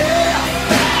say yeah.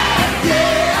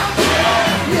 Yeah.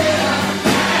 Yeah.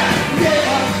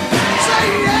 Yeah. Say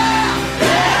yeah.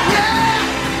 Yeah.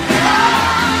 Oh,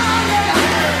 yeah.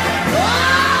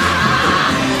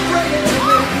 Oh, bring it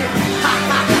to me.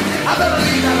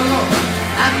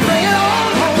 and bring it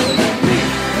on home to me.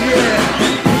 Yeah,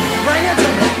 bring it to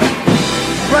me.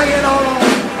 Bring it on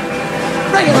home.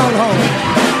 Bring it on home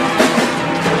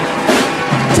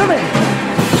to me.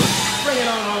 Bring it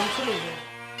on home to me.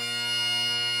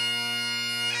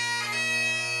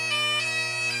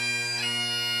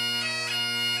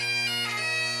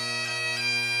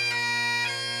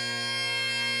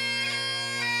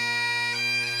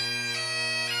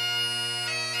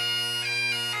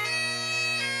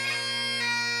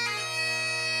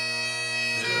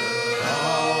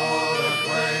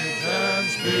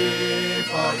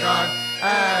 Forgot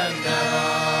and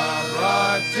never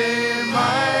brought to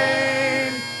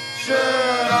mind.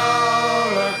 Should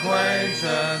all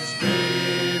acquaintance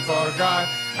be forgot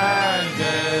and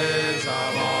days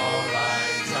of all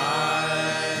lang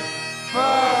syne? For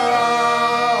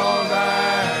all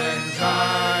lang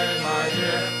syne, my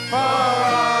dear, for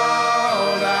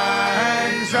all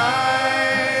lang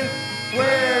syne,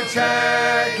 we'll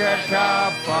take a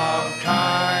cup of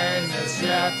kindness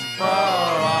yet for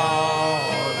all.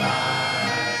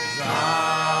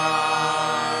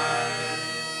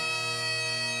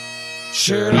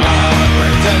 Should all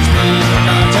acquaintance be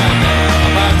forgotten, never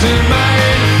brought to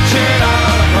mind? Should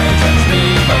all acquaintance be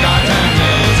forgotten,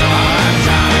 days of our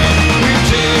time? We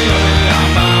chill in our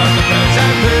mouth, the friends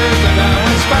and peers, and now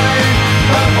in Spain.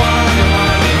 But one in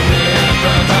the friends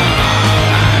of our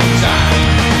time.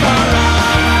 For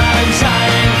our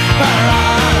time, for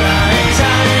our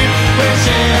time. We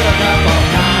share a cup of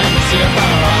kindness here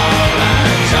for all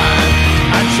time.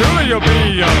 And surely you'll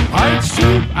be a pint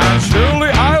soup, and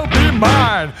surely I'll be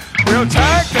mine. We'll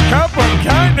take the cup of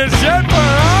kindness yet for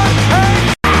our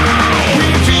time. We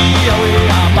feel we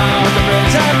are bound to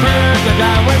friends and peers and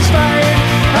down with Spain.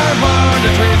 And one to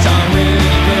treat some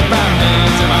really good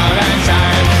bounties of our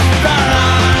time. For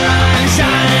our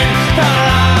time, for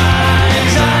our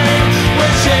time.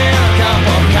 We'll share a cup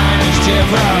of kindness here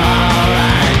for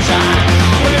our time.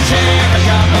 We'll share a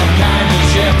cup of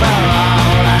kindness here for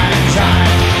our time.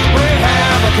 We'll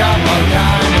have a cup of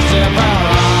kindness here for our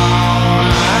time.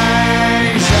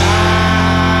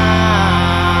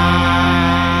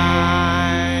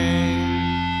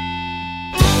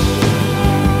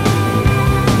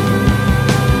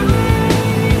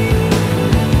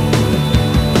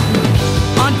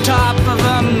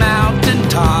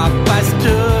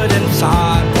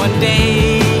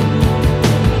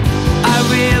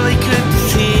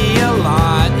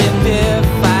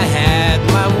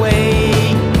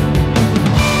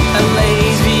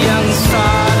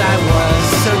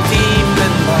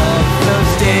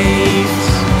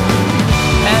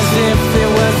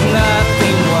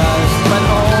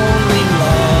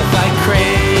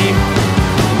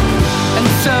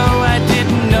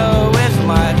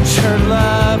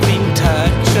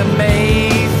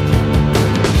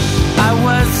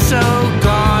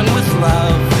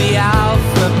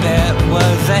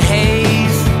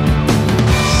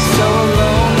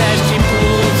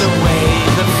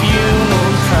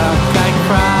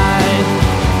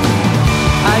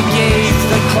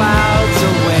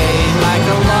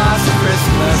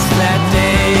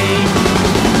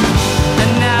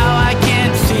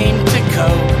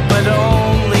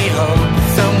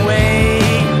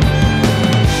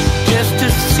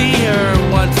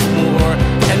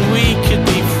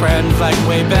 Like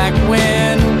way back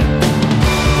when.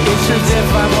 It's as if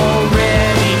I'm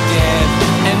already dead,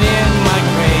 and in my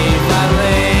grave I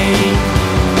lay.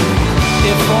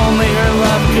 If only her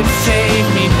love could save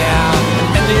me now,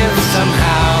 and if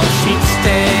somehow she'd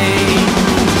stay.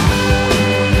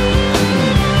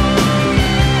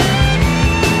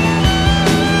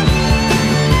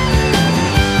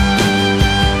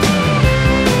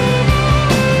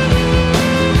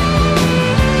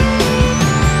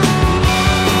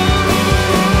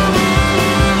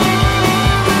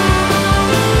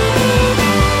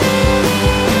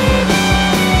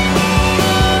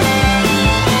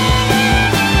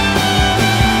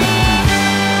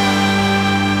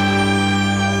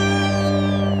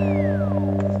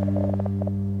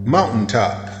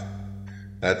 Mountaintop.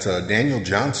 That's Daniel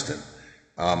Johnston.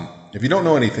 If you don't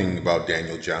know anything about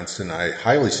Daniel Johnston, I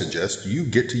highly suggest you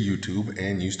get to YouTube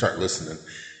and you start listening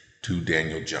to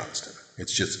Daniel Johnston.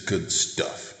 It's just good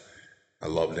stuff. I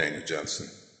love Daniel Johnston.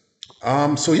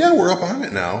 So yeah, we're up on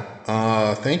it now.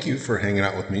 Thank you for hanging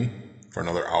out with me for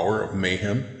another hour of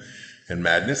mayhem and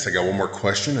madness. I got one more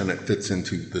question and it fits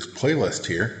into this playlist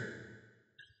here.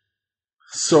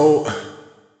 So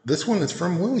this one is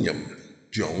from William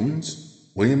Jones.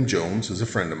 William Jones is a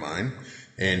friend of mine,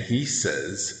 and he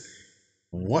says,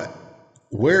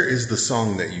 where is the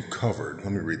song that you covered?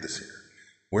 Let me read this here.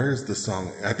 Where is the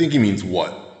song? I think he means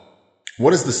what?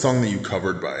 What is the song that you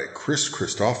covered by Chris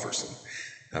Christopherson?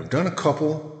 I've done a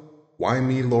couple, Why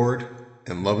Me, Lord,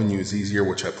 and Loving You Is Easier,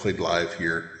 which I played live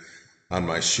here on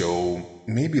my show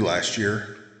maybe last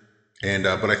year. And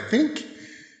but I think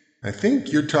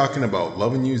you're talking about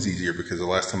Loving You Is Easier because the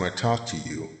last time I talked to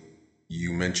you,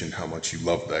 you mentioned how much you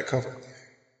loved that cover.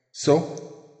 So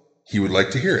he would like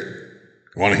to hear it.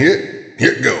 Want to hear it?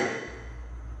 Here it go.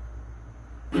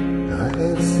 I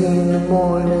have seen the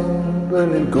morning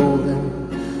burning golden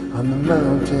on the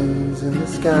mountains in the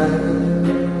sky.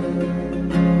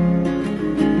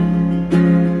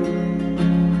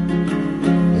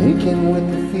 Aching with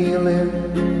the feeling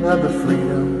of the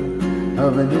freedom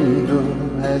of an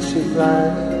eagle as she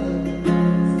flies.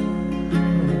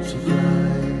 She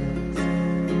flies.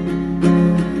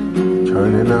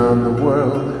 Turning on the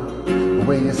world, the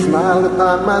way you smiled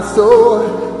upon my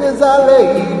soul as I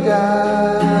lay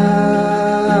dying.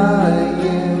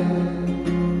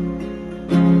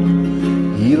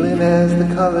 Healing as the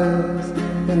colors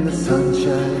in the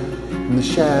sunshine and the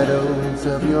shadows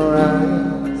of your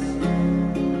eyes.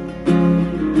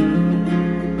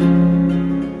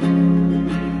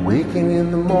 Waking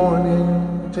in the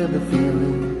morning to the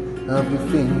feeling of your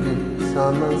fingers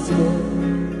on my skin.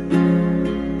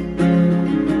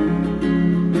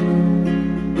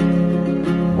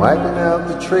 Wiping out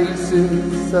the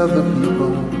traces of the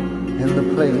people and the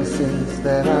places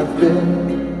that I've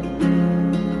been.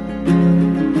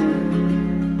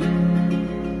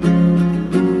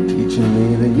 Teaching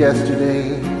me that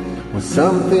yesterday was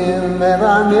something that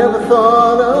I never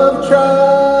thought of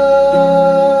trying.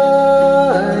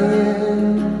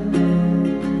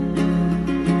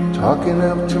 Talking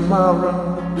of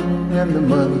tomorrow and the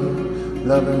money,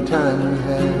 love and time we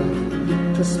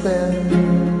have to spend.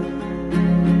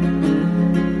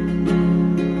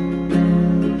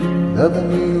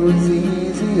 Loving you is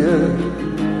easier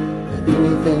than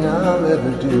anything I'll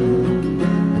ever do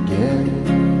again.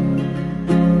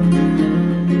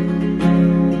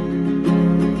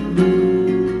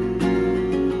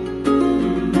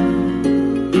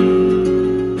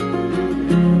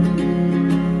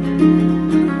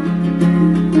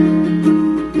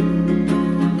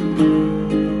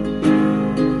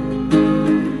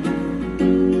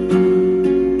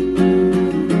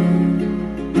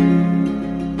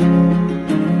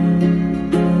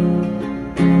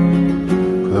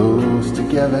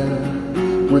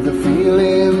 With a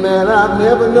feeling that I've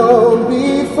never known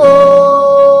before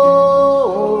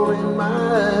in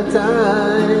my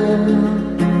time.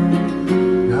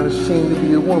 Not ashamed to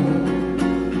be a woman,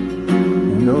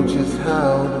 you know just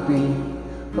how to be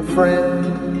a friend.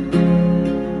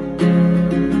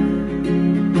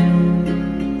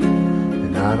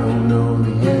 And I don't know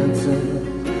the answer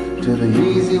to the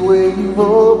easy way you've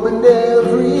opened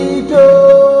every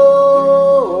door.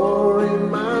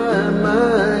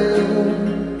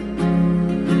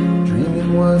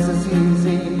 Was as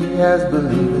easy as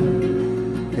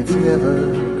believing it's never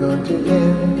going to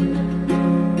end.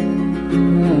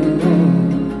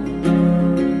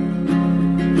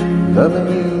 Loving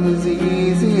you is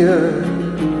easier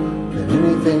than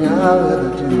anything I'll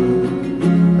ever do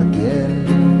again.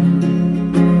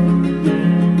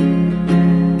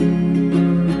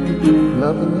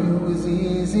 Loving you is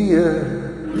easier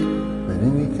than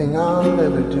anything I'll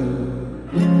ever do.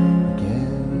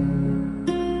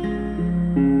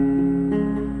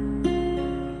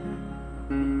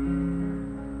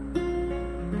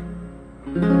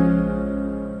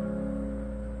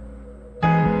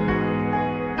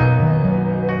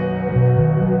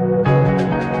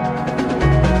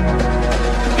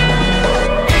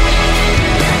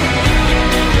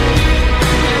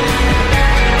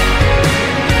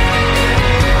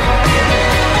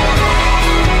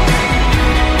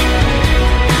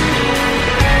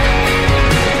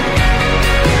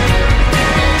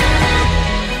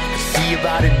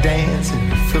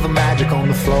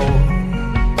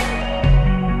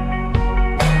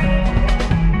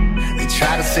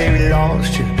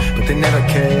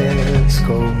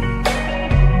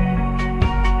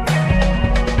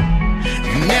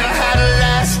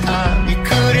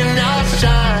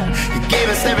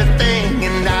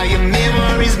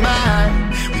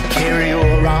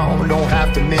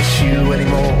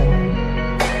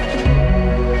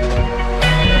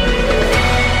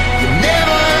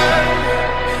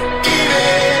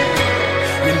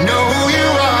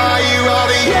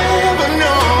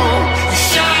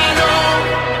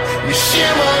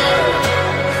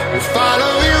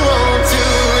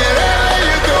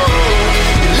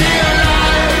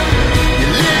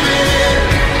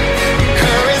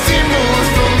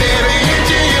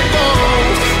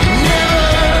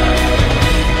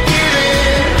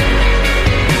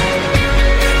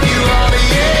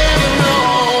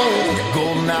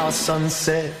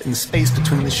 sunset in the space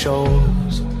between the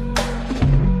shores.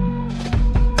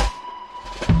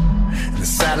 And the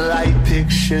satellite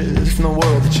pictures from the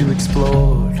world that you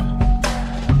explored.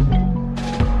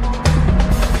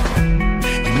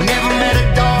 You never met a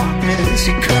darkness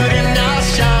you couldn't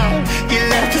outshine. You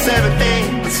left us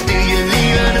everything, but still you're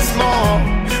leaving us more.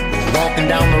 We're walking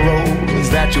down the roads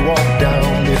that you walked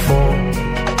down before.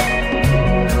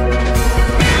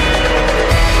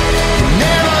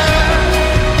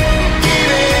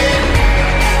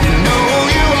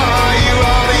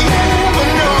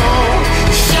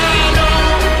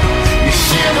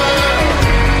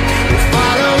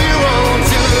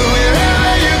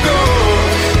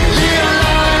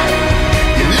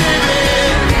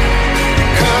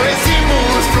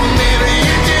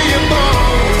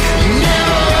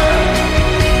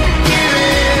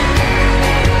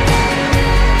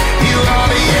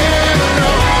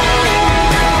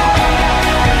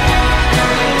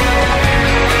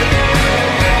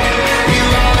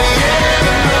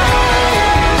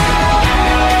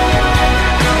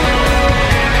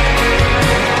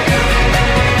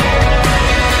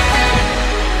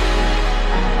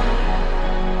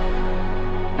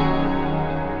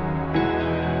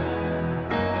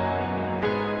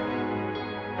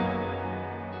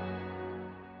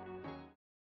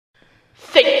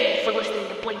 Thank you for listening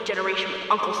to Blink Generation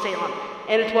with Uncle Salem.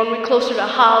 And it's 1 week closer to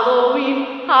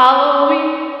Halloween,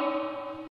 Halloween.